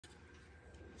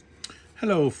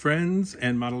Hello friends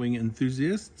and modeling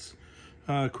enthusiasts.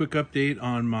 Quick update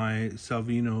on my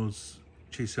Salvinos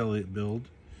Chase Elliott build.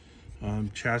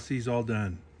 Chassis all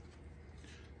done.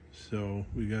 So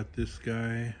we got this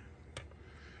guy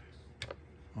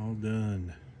all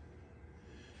done.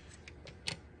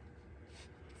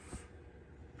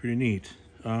 Pretty neat.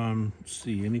 Let's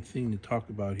see, anything to talk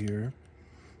about here?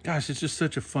 Gosh, it's just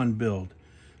such a fun build.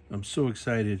 I'm so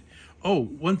excited. Oh,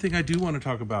 one thing I do want to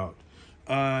talk about.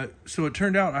 So it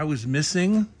turned out I was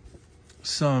missing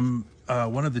some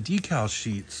one of the decal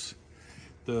sheets,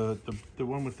 the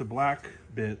one with the black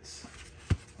bits,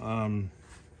 and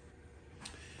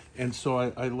so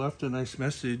I left a nice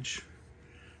message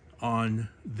on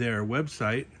their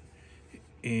website,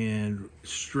 and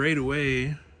straight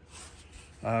away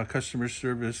customer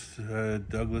service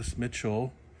Douglas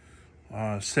Mitchell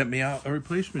sent me out a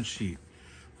replacement sheet.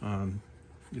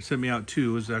 They sent me out two.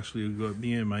 It was actually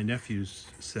me and my nephew's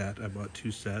set. I bought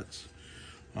two sets.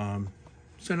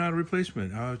 Sent out a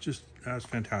replacement. That was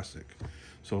fantastic.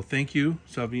 So thank you,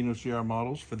 Salvinos JR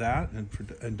Models, for that,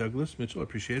 and Douglas Mitchell. I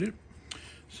appreciate it.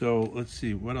 So let's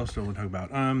see, what else do I want to talk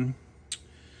about?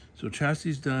 So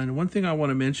chassis done. One thing I want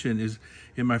to mention is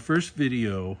in my first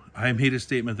video, I made a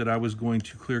statement that I was going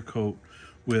to clear coat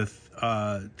with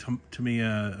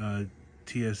Tamiya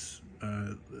TS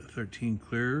 13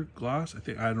 clear gloss. I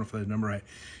don't know if I had the number right.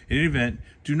 In any event,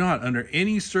 do not under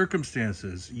any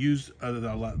circumstances use I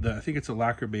think it's a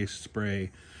lacquer based spray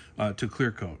to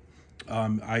clear coat.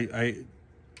 I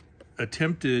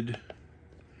did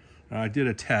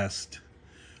a test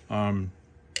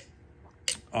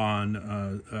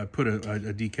I put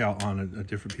a decal on a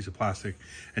different piece of plastic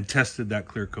and tested that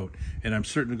clear coat, and I'm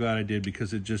certainly glad I did,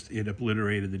 because it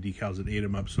obliterated the decals. It ate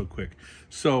them up so quick.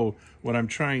 So what I'm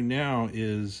trying now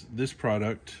is this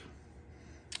product.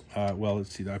 Well,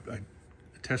 let's see. I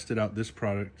tested out this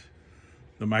product,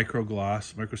 the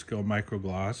microscale micro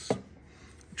gloss.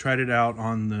 Tried it out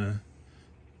on the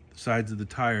sides of the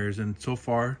tires, and so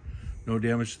far no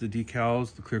damage to the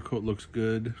decals. The clear coat looks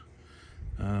good.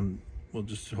 Well,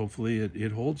 just hopefully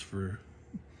it holds for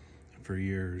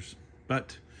years.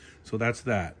 But so that's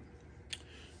that.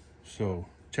 So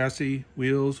chassis,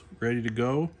 wheels ready to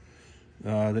go.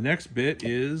 The next bit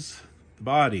is the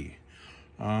body.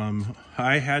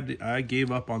 I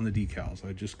gave up on the decals.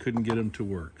 I just couldn't get them to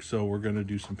work. So we're going to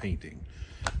do some painting.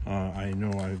 I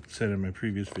know I said in my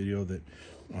previous video that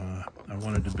I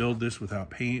wanted to build this without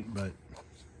paint, but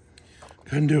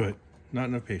couldn't do it. Not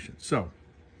enough patience. So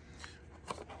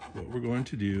what we're going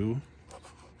to do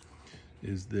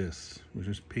is this. We'll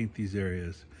just paint these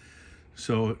areas.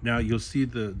 So now you'll see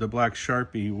the black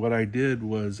Sharpie. What I did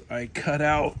was I cut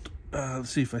out,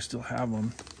 let's see if I still have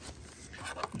them.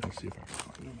 Let's see if I can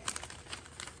find them.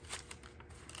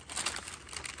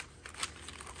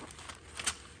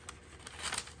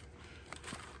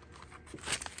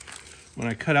 When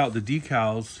I cut out the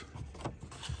decals,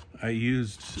 I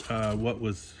used what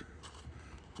was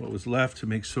left to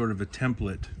make sort of a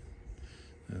template.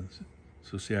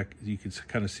 So see, you can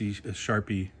kind of see a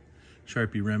Sharpie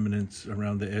remnants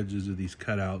around the edges of these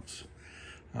cutouts.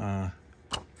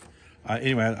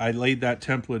 Anyway, I laid that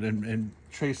template and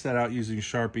traced that out using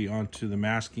Sharpie onto the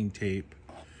masking tape,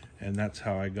 and that's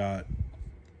how I got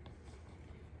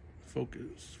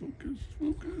focus.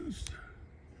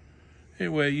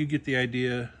 Anyway, you get the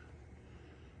idea.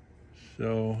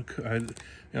 So I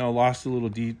lost a little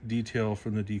detail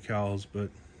from the decals, but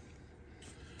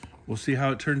we'll see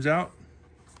how it turns out.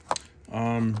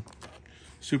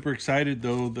 Super excited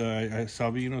though. The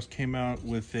Salvinos came out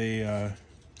with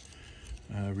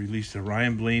released a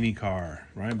Ryan Blaney car.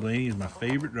 Ryan Blaney is my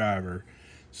favorite driver,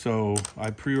 so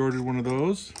I pre-ordered one of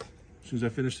those. As soon as I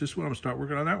finish this one, I'm gonna start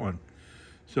working on that one.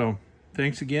 So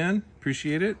thanks again,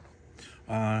 appreciate it.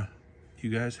 You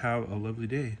guys have a lovely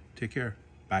day. Take care.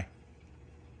 Bye.